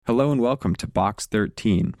Hello and welcome to Box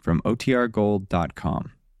 13 from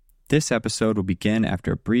OTRGold.com. This episode will begin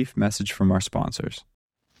after a brief message from our sponsors.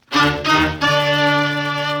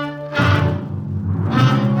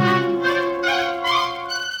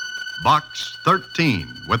 Box 13,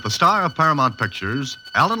 with the star of Paramount Pictures,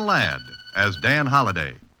 Alan Ladd, as Dan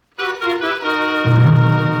Holliday.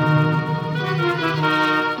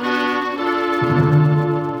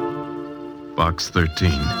 Box 13,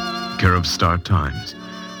 care of Star Times.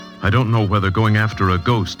 I don't know whether going after a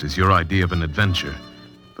ghost is your idea of an adventure,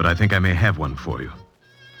 but I think I may have one for you.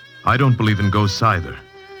 I don't believe in ghosts either.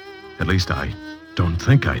 At least I don't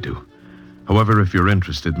think I do. However, if you're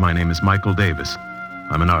interested, my name is Michael Davis.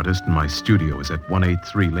 I'm an artist, and my studio is at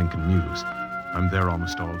 183 Lincoln Mews. I'm there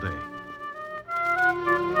almost all day.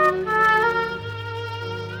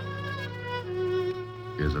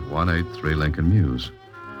 Is at 183 Lincoln Mews.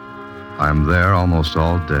 I'm there almost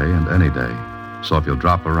all day and any day. So if you'll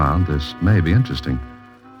drop around, this may be interesting.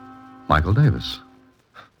 Michael Davis.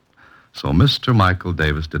 So Mr. Michael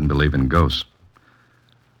Davis didn't believe in ghosts.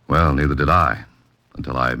 Well, neither did I,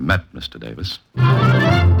 until I met Mr. Davis. And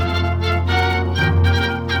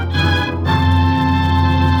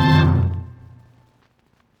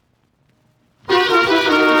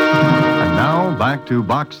now, back to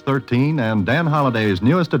Box 13 and Dan Holliday's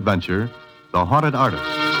newest adventure, The Haunted Artist.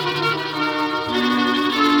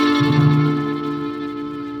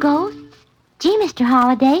 Ghosts? Gee, Mr.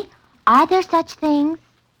 Holliday, are there such things?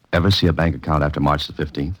 Ever see a bank account after March the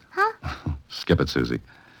 15th? Huh? Skip it, Susie.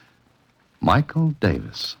 Michael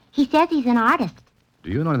Davis. He says he's an artist. Do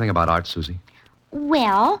you know anything about art, Susie?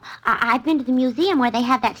 Well, I've been to the museum where they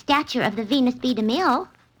have that statue of the Venus B. DeMille.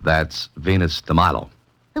 That's Venus de Milo.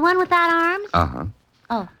 The one without arms? Uh-huh.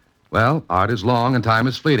 Oh. Well, art is long and time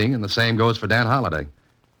is fleeting, and the same goes for Dan Holliday.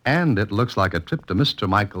 And it looks like a trip to Mr.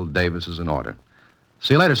 Michael Davis is in order.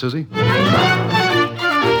 See you later, Susie. A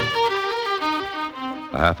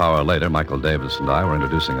half hour later, Michael Davis and I were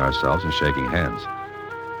introducing ourselves and shaking hands.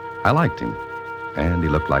 I liked him, and he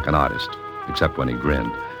looked like an artist, except when he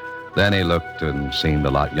grinned. Then he looked and seemed a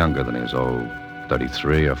lot younger than he was,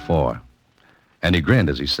 33 or 4. And he grinned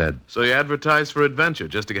as he said, So you advertise for adventure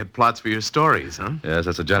just to get plots for your stories, huh? Yes,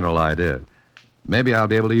 that's a general idea. Maybe I'll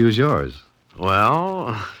be able to use yours.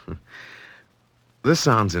 Well, this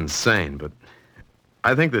sounds insane, but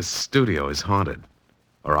I think this studio is haunted.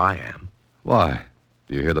 Or I am. Why?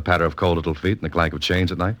 Do you hear the patter of cold little feet and the clank of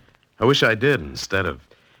chains at night? I wish I did instead of...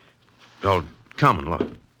 Oh, come and look.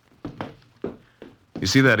 You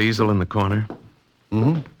see that easel in the corner?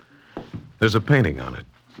 Mm-hmm. There's a painting on it.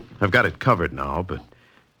 I've got it covered now, but...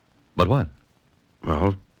 But what?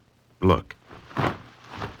 Well, look.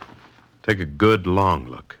 Take a good, long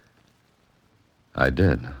look. I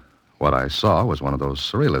did. What I saw was one of those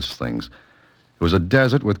surrealist things. It was a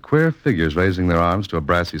desert with queer figures raising their arms to a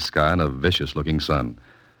brassy sky and a vicious-looking sun.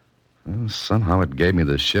 Well, somehow it gave me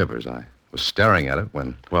the shivers. I was staring at it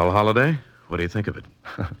when... Well, Holliday, what do you think of it?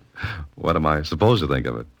 What am I supposed to think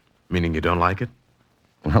of it? Meaning you don't like it?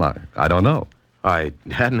 Well, I don't know. I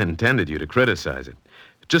hadn't intended you to criticize it.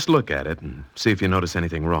 Just look at it and see if you notice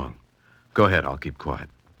anything wrong. Go ahead, I'll keep quiet.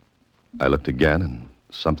 I looked again, and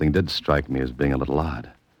something did strike me as being a little odd.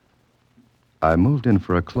 I moved in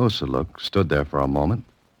for a closer look, stood there for a moment.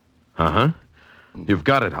 Uh-huh. You've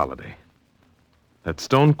got it, Holliday. That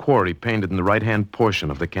stone quarry painted in the right-hand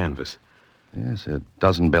portion of the canvas. Yes, it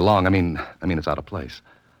doesn't belong. I mean, it's out of place.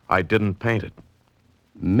 I didn't paint it.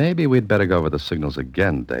 Maybe we'd better go over the signals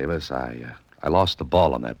again, Davis. I lost the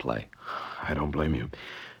ball on that play. I don't blame you.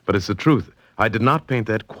 But it's the truth. I did not paint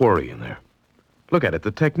that quarry in there. Look at it.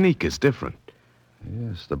 The technique is different.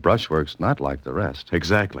 Yes, the brushwork's not like the rest.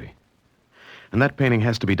 Exactly. And that painting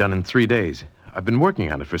has to be done in 3 days. I've been working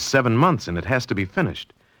on it for 7 months, and it has to be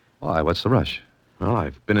finished. Why? What's the rush? Well,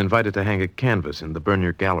 I've been invited to hang a canvas in the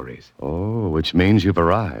Bernier galleries. Oh, which means you've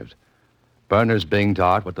arrived. Berner's being to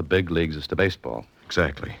art what the big leagues is to baseball.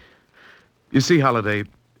 Exactly. You see, Holliday,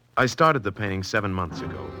 I started the painting 7 months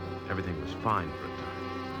ago. Everything was fine for a time.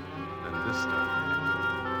 Then this started.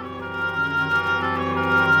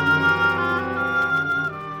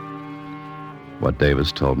 What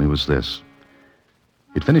Davis told me was this.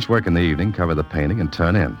 He'd finish work in the evening, cover the painting, and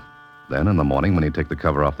turn in. Then, in the morning, when he'd take the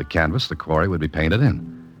cover off the canvas, the quarry would be painted in.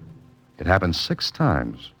 It happened 6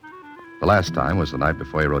 times. The last time was the night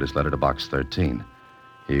before he wrote his letter to Box 13.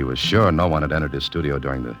 He was sure no one had entered his studio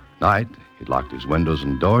during the night. He'd locked his windows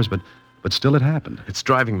and doors, but still it happened. It's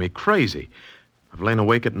driving me crazy. I've lain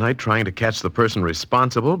awake at night trying to catch the person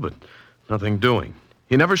responsible, but nothing doing.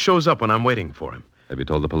 He never shows up when I'm waiting for him. Have you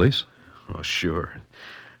told the police? Oh, sure.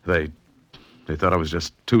 They thought I was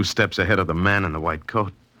just 2 steps ahead of the man in the white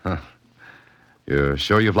coat. You're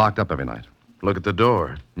sure you've locked up every night? Look at the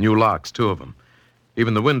door. New locks, 2 of them.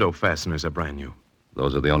 Even the window fasteners are brand new.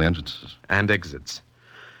 Those are the only entrances. And exits.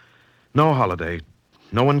 No, Holiday.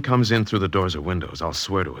 No one comes in through the doors or windows. I'll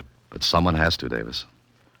swear to it. But someone has to, Davis.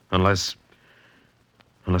 Unless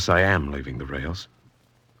I am leaving the rails.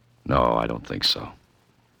 No, I don't think so.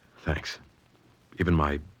 Thanks. Even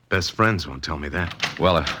my best friends won't tell me that.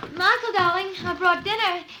 Well, Michael, darling, I brought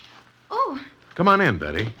dinner. Oh, Come on in,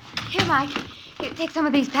 Betty. here, Mike. Here, take some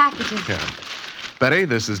of these packages. Yeah. Betty,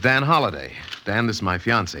 this is Dan Holiday. Dan, this is my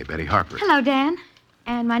fiancée, Betty Harper. Hello, Dan.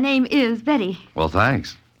 And my name is Betty. well,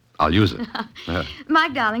 thanks. I'll use it.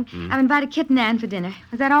 Mike, darling, I've invited Kit and Ann for dinner.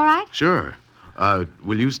 Is that all right? Sure.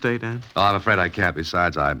 Will you stay, Dan? Oh, I'm afraid I can't.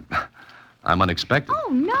 Besides, I'm unexpected. Oh,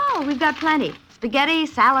 no, we've got plenty. Spaghetti,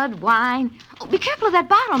 salad, wine. Oh, be careful of that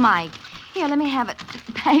bottle, Mike. Here, let me have it.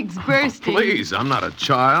 The bag's bursting. Please, I'm not a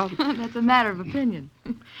child. That's a matter of opinion.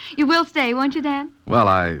 You will stay, won't you, Dan? Well,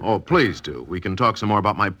 Oh, please do. We can talk some more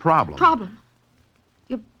about my problem. Problem.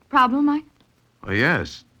 Your problem, Mike? Oh,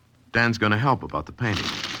 yes. Dan's going to help about the painting.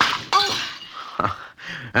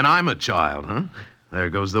 And I'm a child, huh? There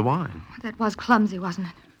goes the wine. That was clumsy, wasn't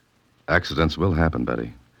it? accidents will happen,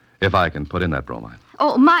 Betty. If I can put in that bromide.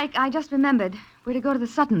 Oh, Mike, I just remembered. We're to go to the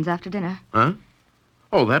Suttons after dinner. Huh?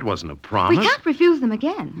 Oh, that wasn't a promise. We can't refuse them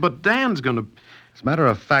again. But Dan's going to... As a matter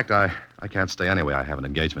of fact, I can't stay anyway. I have an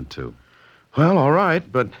engagement, too. Well, all right,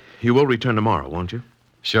 but you will return tomorrow, won't you?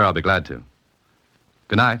 Sure, I'll be glad to.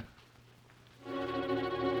 Good night.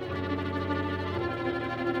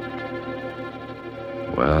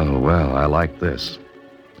 Well, I like this.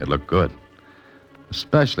 It looked good.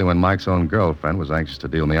 Especially when Mike's own girlfriend was anxious to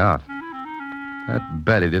deal me out. That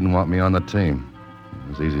Betty didn't want me on the team.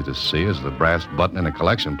 It was easy to see as the brass button in a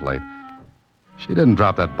collection plate. She didn't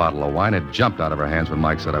drop that bottle of wine. It jumped out of her hands when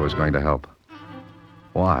Mike said I was going to help.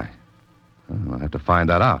 Why? Well, I'll have to find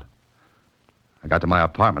that out. I got to my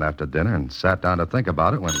apartment after dinner and sat down to think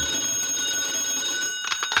about it when...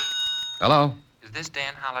 Hello? Is this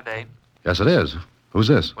Dan Holliday? Yes, it is. Who's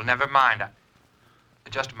this? Well, never mind.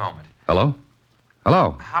 Just a moment. Hello?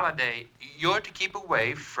 Hello? Holliday, you're to keep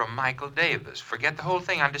away from Michael Davis. Forget the whole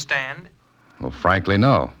thing, understand? Well, frankly,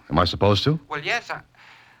 no. Am I supposed to? Well, yes,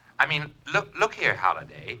 I mean, look here,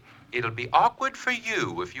 Holliday. It'll be awkward for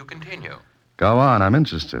you if you continue. Go on. I'm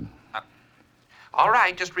interested. All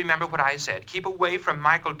right, just remember what I said. Keep away from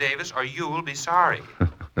Michael Davis or you'll be sorry.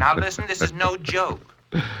 Now, listen, this is no joke.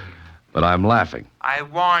 But I'm laughing. I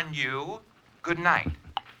warn you. Good night.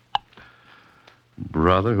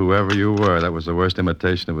 Brother, whoever you were, that was the worst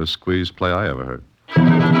imitation of a squeeze play I ever heard.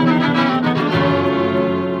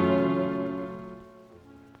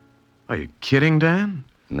 Are you kidding, Dan?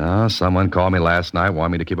 No, someone called me last night,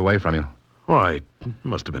 wanted me to keep away from you. Why, it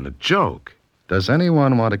must have been a joke. Does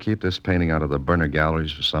anyone want to keep this painting out of the burner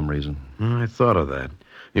galleries for some reason? I thought of that.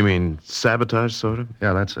 You mean sabotage, sort of?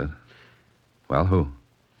 Yeah, that's it. Well, who?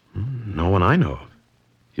 No one I know of.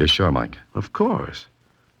 You're sure, Mike? Of course.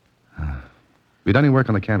 You done any work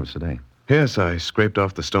on the canvas today? Yes, I scraped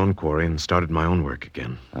off the stone quarry and started my own work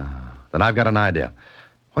again. Then I've got an idea.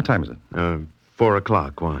 What time is it? 4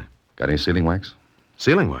 o'clock. Why? Got any sealing wax?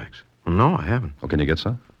 Sealing wax? Well, no, I haven't. Oh, can you get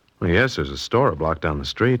some? Well, yes, there's a store a block down the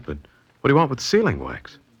street, but what do you want with sealing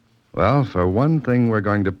wax? Well, for one thing, we're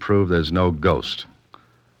going to prove there's no ghost.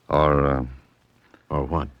 Or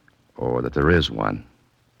what? Or that there is one.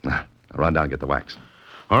 I'll run down and get the wax.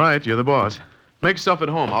 All right, you're the boss. Make yourself at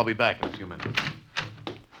home. I'll be back in a few minutes.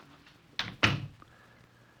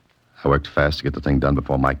 I worked fast to get the thing done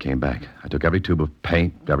before Mike came back. I took every tube of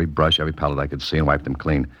paint, every brush, every palette I could see, and wiped them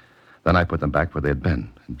clean. Then I put them back where they had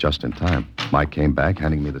been. And just in time, Mike came back,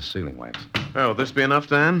 handing me the sealing wax. Oh, will this be enough,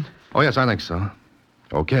 Dan? Oh, yes, I think so.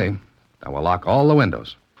 Okay. Now we'll lock all the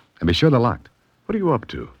windows. And be sure they're locked. What are you up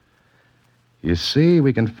to? You see,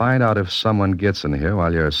 we can find out if someone gets in here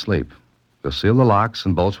while you're asleep. We'll seal the locks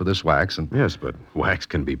and bolts with this wax, and Yes, but wax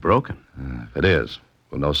can be broken. if it is,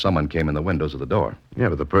 we'll know someone came in the windows of the door. Yeah,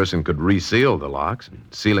 but the person could reseal the locks, and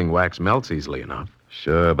sealing wax melts easily enough.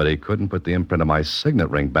 Sure, but he couldn't put the imprint of my signet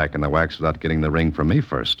ring back in the wax without getting the ring from me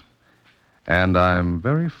first. And I'm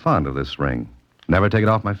very fond of this ring. Never take it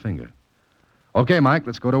off my finger. Okay, Mike,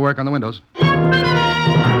 let's go to work on the windows.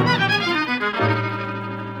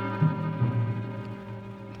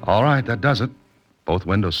 All right, that does it. Both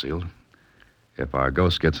windows sealed. If our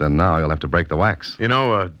ghost gets in now, you'll have to break the wax. You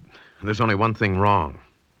know, there's only one thing wrong.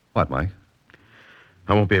 What, Mike?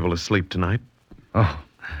 I won't be able to sleep tonight. Oh,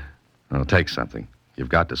 well, take something. You've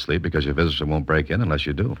got to sleep because your visitor won't break in unless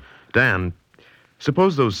you do. Dan,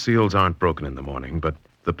 suppose those seals aren't broken in the morning, but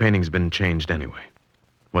the painting's been changed anyway.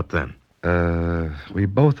 What then? We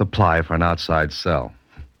both apply for an outside cell.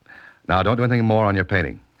 Now, don't do anything more on your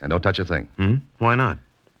painting, and don't touch a thing. Why not?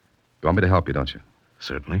 You want me to help you, don't you?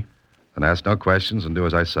 Certainly. Then ask no questions and do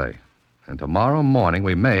as I say. And tomorrow morning,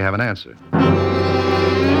 we may have an answer. It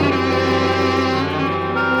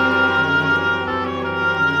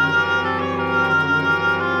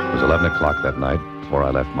was 11 o'clock that night before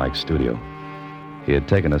I left Mike's studio. He had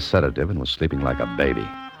taken a sedative and was sleeping like a baby.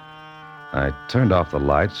 I turned off the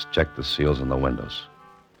lights, checked the seals in the windows.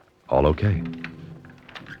 All okay.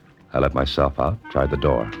 I let myself out, tried the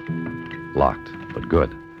door. Locked, but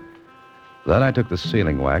good. Then I took the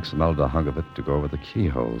sealing wax and melted a hunk of it to go over the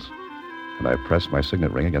keyholes. And I pressed my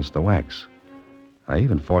signet ring against the wax. I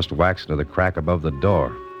even forced wax into the crack above the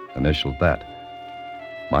door, initialed that.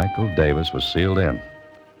 Michael Davis was sealed in.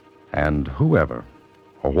 And whoever,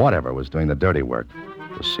 or whatever, was doing the dirty work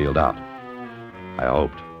was sealed out. I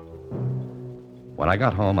hoped. When I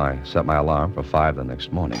got home, I set my alarm for 5 the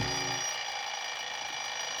next morning.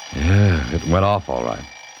 Yeah, it went off all right.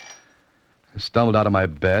 I stumbled out of my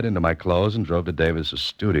bed, into my clothes, and drove to Davis's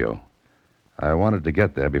studio. I wanted to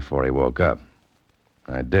get there before he woke up.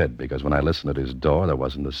 I did, because when I listened at his door, there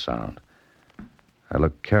wasn't a sound. I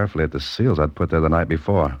looked carefully at the seals I'd put there the night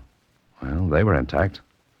before. Well, they were intact.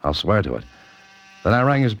 I'll swear to it. Then I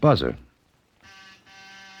rang his buzzer.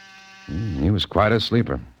 He was quite a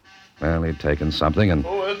sleeper. Well, he'd taken something and...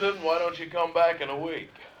 Who is it? Why don't you come back in a week?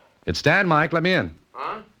 It's Dan, Mike. Let me in.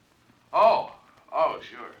 Huh? Oh,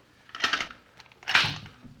 sure.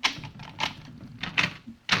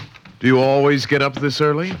 Do you always get up this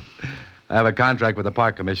early? I have a contract with the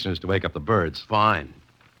park commissioners to wake up the birds. Fine.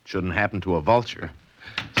 Shouldn't happen to a vulture.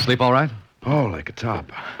 Sleep all right? Oh, like a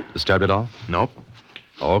top. Disturbed at all? Nope.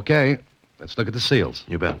 Okay. Let's look at the seals.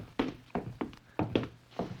 You bet.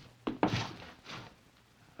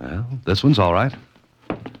 Well, this one's all right.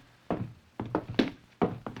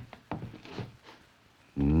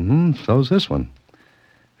 So's this one.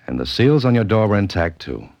 And the seals on your door were intact,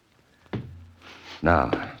 too. Now,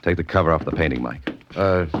 take the cover off the painting, Mike.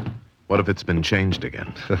 What if it's been changed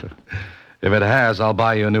again? If it has, I'll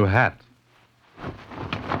buy you a new hat.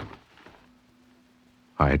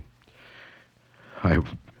 I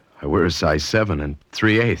wear a size 7 and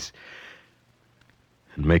 3/8.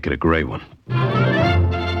 And make it a gray one.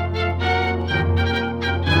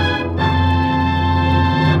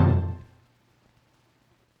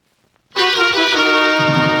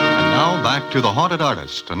 Back to The Haunted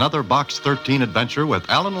Artist, another Box 13 adventure with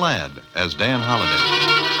Alan Ladd as Dan Holliday.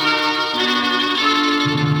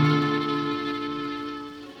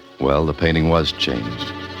 Well, the painting was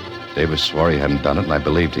changed. Davis swore he hadn't done it, and I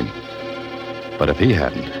believed him. But if he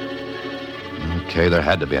hadn't... Okay, there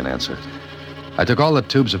had to be an answer. I took all the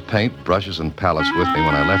tubes of paint, brushes, and palettes with me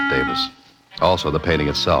when I left Davis. Also the painting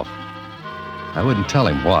itself. I wouldn't tell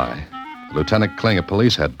him why. Lieutenant Kling at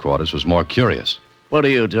police headquarters was more curious. What are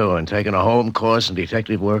you doing, taking a home course in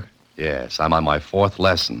detective work? Yes, I'm on my 4th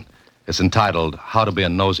lesson. It's entitled, How to Be a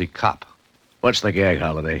Nosy Cop. What's the gag,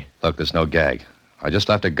 Holliday? Look, there's no gag. I just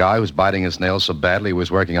left a guy who's biting his nails so badly he was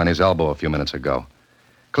working on his elbow a few minutes ago.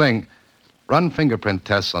 Kling, run fingerprint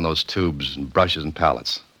tests on those tubes and brushes and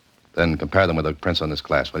palettes. Then compare them with the prints on this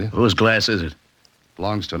glass, will you? Whose glass is it?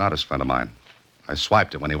 Belongs to an artist friend of mine. I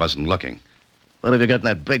swiped it when he wasn't looking. What have you got in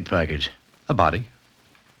that big package? A body.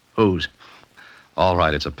 Whose? All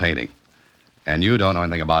right, it's a painting. And you don't know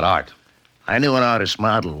anything about art. I knew an artist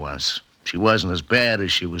model once. She wasn't as bad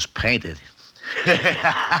as she was painted.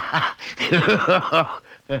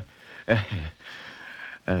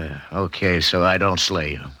 Okay, so I don't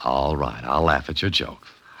slay you. All right, I'll laugh at your joke.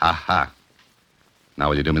 Ha ha. Now,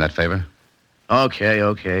 will you do me that favor?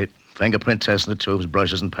 Okay. Fingerprint test in the tubes,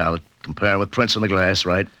 brushes, and palette. Compare with prints on the glass,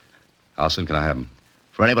 right? How soon can I have them?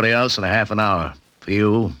 For anybody else, in a half an hour. For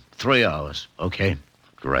you, 3 hours, okay?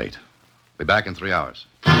 Great. Be back in 3 hours.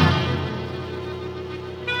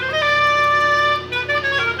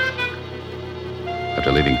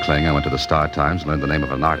 After leaving Kling, I went to the Star-Times and learned the name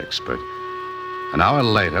of an art expert. An hour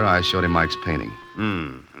later, I showed him Mike's painting.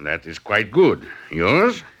 That is quite good.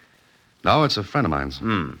 Yours? No, it's a friend of mine's.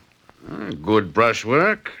 Good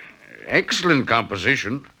brushwork. Excellent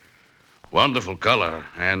composition. Wonderful color.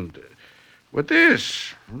 And with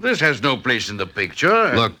this has no place in the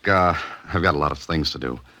picture. Look, I've got a lot of things to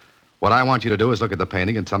do. What I want you to do is look at the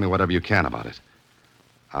painting and tell me whatever you can about it.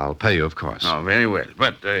 I'll pay you, of course. Oh, very well.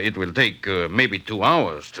 But it will take maybe 2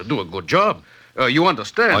 hours to do a good job. You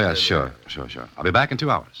understand? Oh, yeah, sure. I'll be back in 2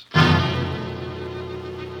 hours.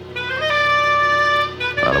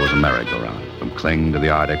 Well, it was a merry-go-round. From Kling to the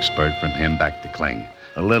art expert, from him back to Kling.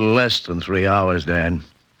 A little less than 3 hours, Dan.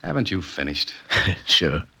 Haven't you finished?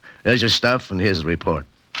 Sure. Here's your stuff, and here's the report.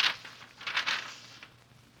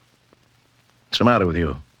 What's the matter with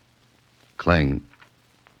you? Kling,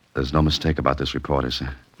 there's no mistake about this report, is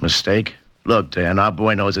there? Mistake? Look, Dan, our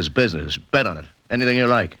boy knows his business. Bet on it. Anything you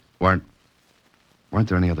like. Weren't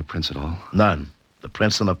there any other prints at all? None. The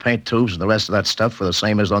prints on the paint tubes and the rest of that stuff were the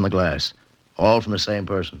same as on the glass. All from the same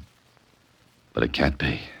person. But it can't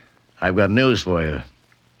be. I've got news for you.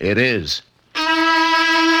 It is. Well,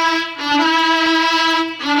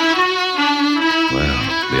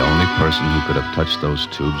 the only person who could have touched those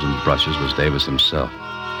tubes and brushes was Davis himself.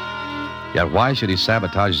 Yet why should he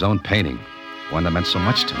sabotage his own painting, one that meant so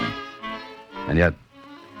much to him? And yet,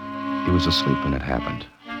 he was asleep when it happened.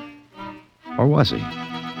 Or was he?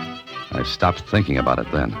 I stopped thinking about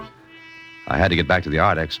it then. I had to get back to the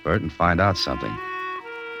art expert and find out something.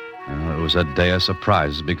 It was a day of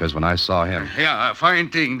surprises because when I saw him... Yeah, fine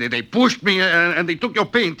thing. They pushed me and they took your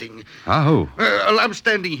painting. Who? I'm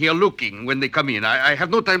standing here looking when they come in. I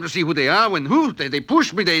have no time to see who they are. They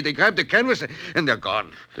pushed me, they grabbed the canvas, and they're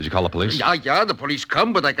gone. Did you call the police? Yeah, the police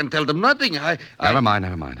come, but I can tell them nothing. Never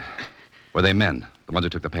mind. Were they men, the ones who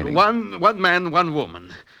took the painting? One man, one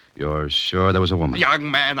woman. You're sure there was a woman?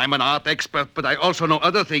 Young man, I'm an art expert, but I also know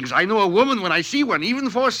other things. I know a woman when I see one, even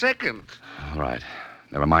for a second. All right.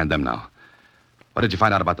 Never mind them now. What did you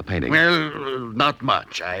find out about the painting? Well, not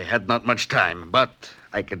much. I had not much time, but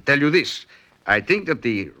I can tell you this. I think that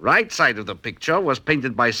the right side of the picture was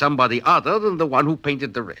painted by somebody other than the one who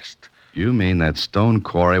painted the rest. You mean that stone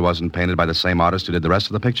quarry wasn't painted by the same artist who did the rest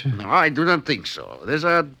of the picture? No, I do not think so. There's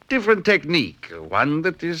a different technique, one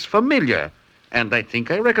that is familiar, and I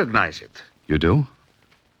think I recognize it. You do?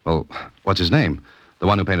 Well, what's his name? The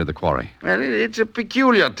one who painted the quarry. Well, it's a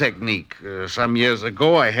peculiar technique. Some years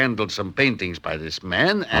ago, I handled some paintings by this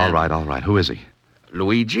man. And all right. Who is he?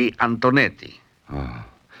 Luigi Antonetti. Oh.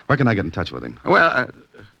 Where can I get in touch with him? Well,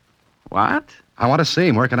 what? I want to see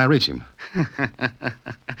him. Where can I reach him?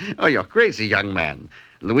 Oh, you're crazy, young man.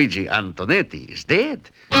 Luigi Antonetti is dead.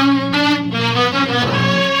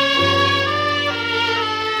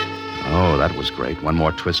 Oh, that was great. One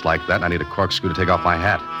more twist like that, and I need a corkscrew to take off my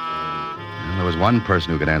hat. Well, there was one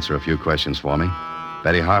person who could answer a few questions for me.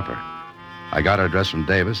 Betty Harper. I got her address from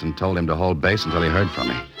Davis and told him to hold base until he heard from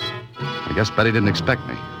me. I guess Betty didn't expect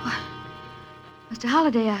me. What? Mr.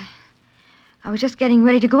 Holliday, I was just getting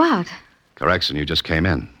ready to go out. Correction, you just came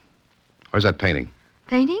in. Where's that painting?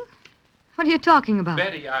 Painting? What are you talking about?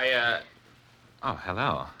 Betty, Oh,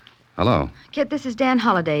 hello. Hello. Kit, this is Dan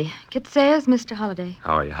Holliday. Kit Sayers, Mr. Holliday.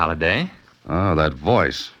 How are you, Holliday? Oh, that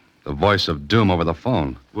voice. The voice of doom over the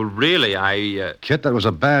phone. Well, really, Kit, that was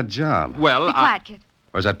a bad job. Well, Be quiet, Kit.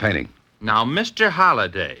 Where's that painting? Now, Mr.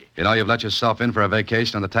 Holliday. You know you've let yourself in for a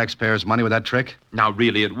vacation on the taxpayers' money with that trick? Now,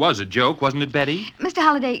 really, it was a joke, wasn't it, Betty? Mr.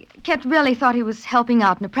 Holliday, Kit really thought he was helping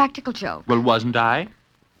out in a practical joke. Well, wasn't I?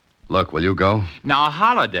 Look, will you go? Now,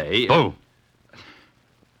 Holliday... Oh.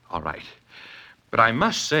 All right. But I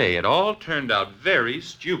must say, it all turned out very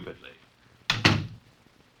stupidly.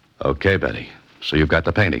 Okay, Betty. So you've got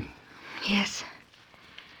the painting. Yes.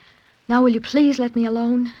 Now, will you please let me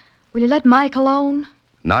alone? Will you let Mike alone?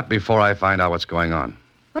 Not before I find out what's going on.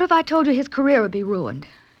 What if I told you his career would be ruined?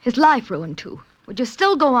 His life ruined, too? Would you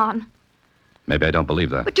still go on? Maybe I don't believe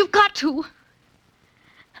that. But you've got to.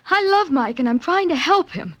 I love Mike, and I'm trying to help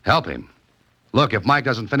him. Help him? Look, if Mike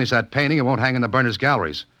doesn't finish that painting, it won't hang in the Berners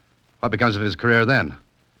galleries. What becomes of his career then?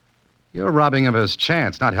 You're robbing him of his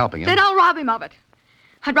chance, not helping him. Then I'll rob him of it.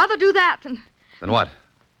 I'd rather do that than... Then what?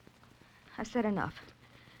 I've said enough.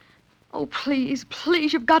 Oh, please,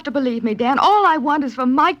 you've got to believe me, Dan. All I want is for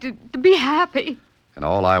Mike to be happy. And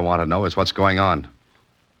all I want to know is what's going on.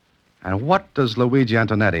 And what does Luigi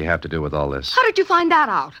Antonetti have to do with all this? How did you find that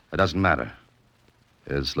out? It doesn't matter.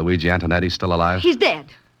 Is Luigi Antonetti still alive? He's dead.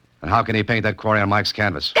 And how can he paint that quarry on Mike's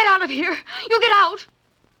canvas? Get out of here. You get out.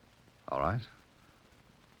 All right.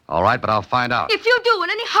 All right, but I'll find out. If you do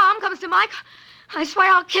and any harm comes to Mike, I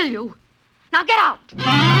swear I'll kill you. Now get out.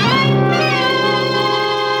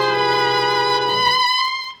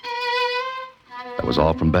 That was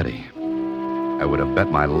all from Betty. I would have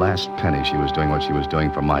bet my last penny she was doing what she was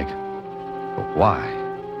doing for Mike. But why?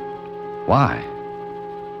 Why?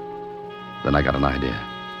 Then I got an idea.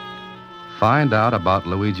 Find out about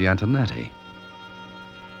Luigi Antonetti.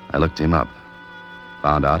 I looked him up.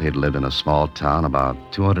 Found out he'd lived in a small town about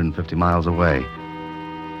 250 miles away.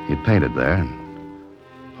 He'd painted there.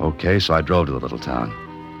 Okay, so I drove to the little town.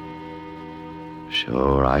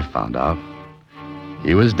 Sure, I found out.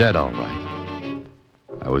 He was dead, all right.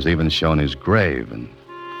 I was even shown his grave, and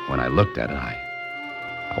when I looked at it,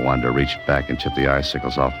 I wanted to reach back and chip the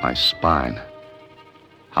icicles off my spine.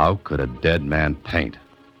 How could a dead man paint?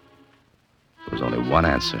 There was only one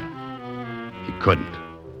answer. He couldn't.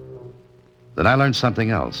 Then I learned something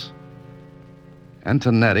else.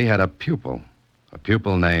 Antonetti had a pupil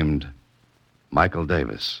named Michael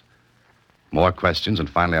Davis. More questions, and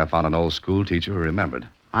finally I found an old school teacher who remembered.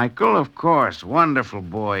 Michael, of course. Wonderful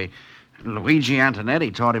boy. Luigi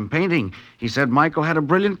Antonetti taught him painting. He said Michael had a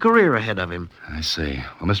brilliant career ahead of him. I see.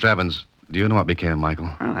 Well, Mr. Evans, do you know what became of Michael?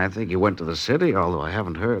 Well, I think he went to the city, although I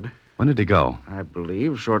haven't heard. When did he go? I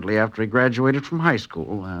believe shortly after he graduated from high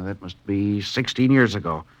school. That must be 16 years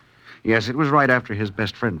ago. Yes, it was right after his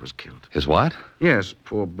best friend was killed. His what? Yes,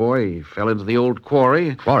 poor boy. He fell into the old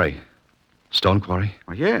quarry. Quarry? Stone quarry?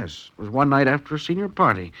 Well, yes. It was one night after a senior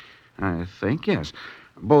party. I think, yes.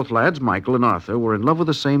 Both lads, Michael and Arthur, were in love with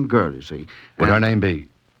the same girl, you see. Would her name be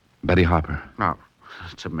Betty Harper? Oh,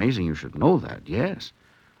 it's amazing you should know that, yes.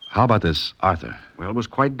 How about this Arthur? Well, it was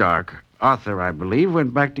quite dark. Arthur, I believe,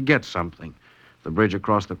 went back to get something. The bridge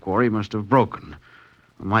across the quarry must have broken.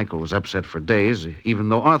 Michael was upset for days, even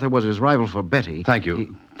though Arthur was his rival for Betty. Thank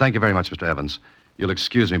you. Thank you very much, Mr. Evans. You'll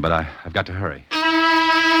excuse me, but I've got to hurry. I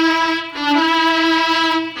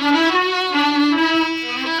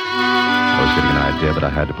was getting an idea, but I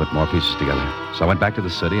had to put more pieces together. So I went back to the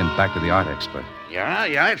city and back to the art expert.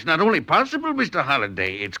 Yeah, it's not only possible, Mr.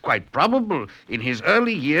 Holliday. It's quite probable. In his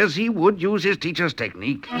early years, he would use his teacher's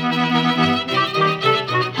technique.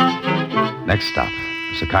 Next stop,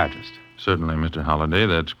 a psychiatrist. Certainly, Mr. Holliday,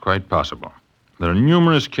 that's quite possible. There are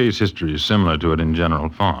numerous case histories similar to it in general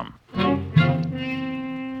form.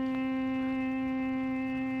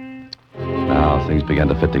 Now things began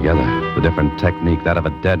to fit together. The different technique, that of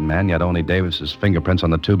a dead man, yet only Davis's fingerprints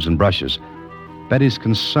on the tubes and brushes. Betty's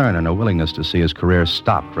concern and her willingness to see his career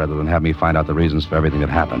stopped rather than have me find out the reasons for everything that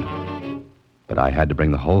happened. But I had to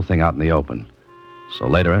bring the whole thing out in the open. So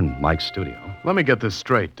later in Mike's studio... Let me get this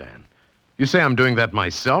straight, Dan. You say I'm doing that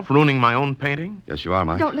myself, ruining my own painting? Yes, you are,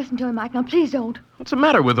 Mike. Don't listen to him, Mike. No, please don't. What's the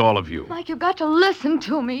matter with all of you? Mike, you've got to listen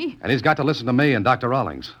to me. And he's got to listen to me and Dr.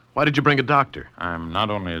 Rawlings. Why did you bring a doctor? I'm not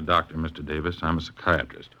only a doctor, Mr. Davis, I'm a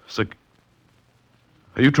psychiatrist.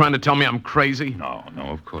 Are you trying to tell me I'm crazy? No,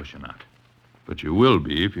 of course you're not. But you will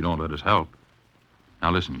be if you don't let us help.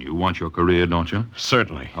 Now listen, you want your career, don't you?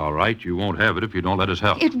 Certainly. All right, you won't have it if you don't let us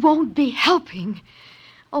help. It won't be helping.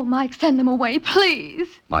 Oh, Mike, send them away, please.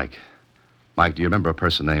 Mike, do you remember a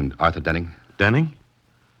person named Arthur Denning? Denning?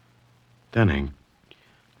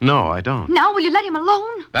 No, I don't. Now, will you let him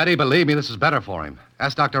alone? Betty, believe me, this is better for him.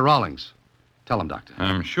 Ask Dr. Rawlings. Tell him, Doctor.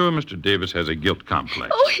 I'm sure Mr. Davis has a guilt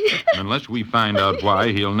complex. Oh, yes. And unless we find out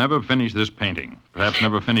why, he'll never finish this painting. Perhaps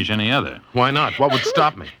never finish any other. Why not? What would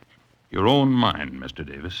stop me? Your own mind, Mr.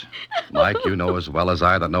 Davis. Mike, you know as well as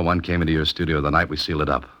I that no one came into your studio the night we sealed it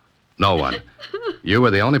up. No one. You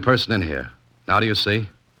were the only person in here. Now do you see?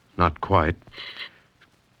 Not quite.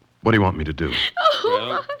 What do you want me to do?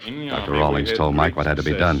 Well, Dr. Rawlings told Mike what had to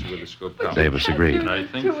be done. Davis agreed. I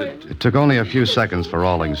think that... It took only a few seconds for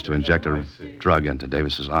Rawlings to inject a drug into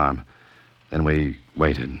Davis's arm. Then we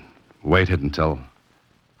waited until...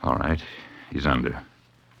 All right. He's under.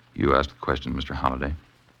 You asked the question, Mr. Holliday.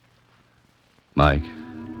 Mike,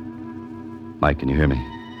 can you hear me?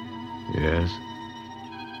 Yes.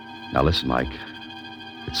 Now listen, Mike.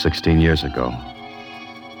 It's 16 years ago.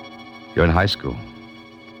 You're in high school.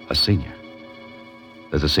 A senior.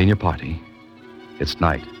 There's a senior party. It's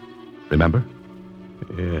night. Remember?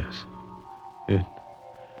 Yes.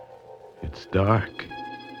 It's dark.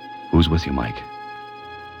 Who's with you, Mike?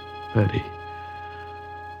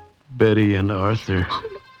 Betty and Arthur.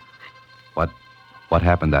 What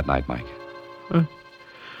happened that night, Mike?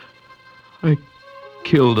 I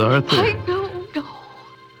killed Arthur. Mike, no.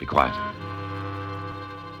 Be quiet.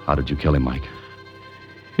 How did you kill him, Mike?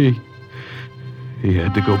 He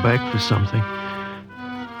had to go back for something.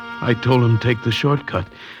 I told him to take the shortcut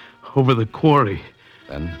over the quarry.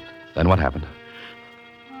 Then what happened?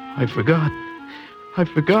 I forgot.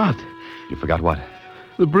 You forgot what?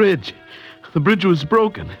 The bridge. The bridge was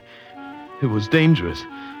broken. It was dangerous.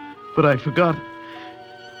 But I forgot.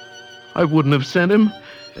 I wouldn't have sent him.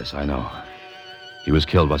 Yes, I know. He was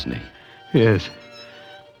killed, wasn't he? Yes.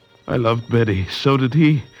 I loved Betty. So did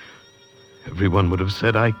he. Everyone would have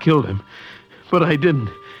said I killed him. But I didn't.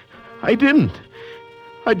 I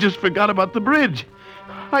just forgot about the bridge.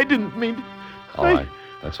 I didn't mean... All right.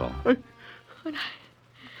 That's all.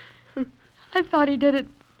 I thought he did it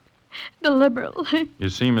deliberately. You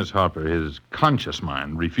see, Miss Harper, his conscious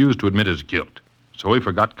mind refused to admit his guilt, so he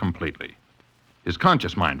forgot completely. His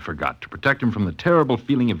conscious mind forgot to protect him from the terrible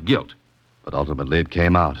feeling of guilt. But ultimately it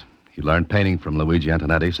came out. He learned painting from Luigi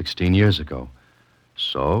Antonetti 16 years ago.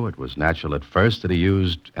 So it was natural at first that he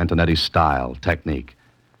used Antonetti's style, technique.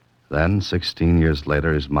 Then, 16 years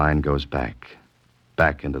later, his mind goes back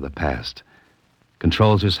into the past,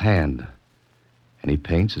 controls his hand, and he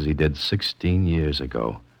paints as he did 16 years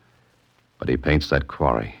ago. But he paints that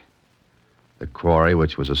quarry. The quarry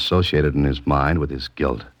which was associated in his mind with his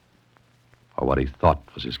guilt, or what he thought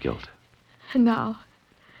was his guilt. And now?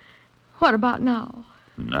 What about now?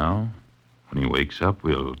 Now, when he wakes up,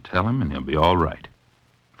 we'll tell him and he'll be all right.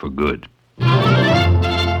 For good.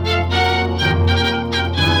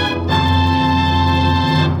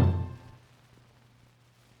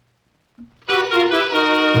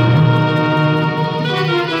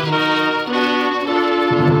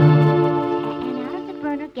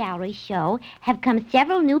 Gallery show have come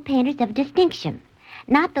several new painters of distinction.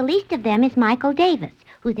 Not the least of them is Michael Davis,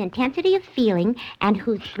 whose intensity of feeling and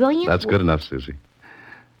whose brilliance... That's good enough, Susie.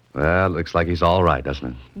 Well, looks like he's all right,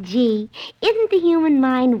 doesn't it? Gee, isn't the human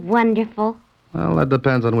mind wonderful? Well, that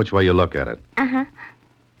depends on which way you look at it. Uh-huh.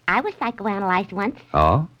 I was psychoanalyzed once.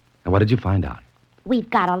 Oh? And what did you find out? We've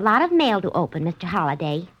got a lot of mail to open, Mr.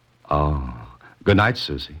 Holliday. Oh. Good night,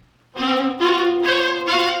 Susie.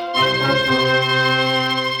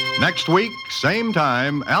 Next week, same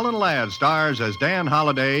time, Alan Ladd stars as Dan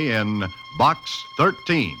Holliday in Box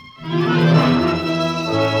 13.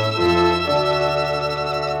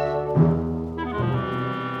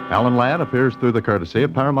 Alan Ladd appears through the courtesy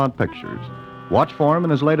of Paramount Pictures. Watch for him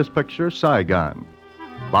in his latest picture, Saigon.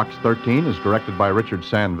 Box 13 is directed by Richard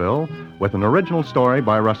Sanville, with an original story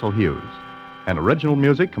by Russell Hughes, and original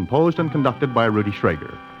music composed and conducted by Rudy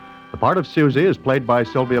Schrager. The part of Susie is played by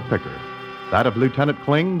Sylvia Picker. That of Lieutenant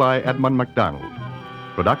Kling by Edmund McDonald.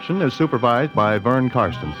 Production is supervised by Vern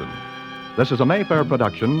Karstensen. This is a Mayfair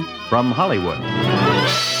production from Hollywood.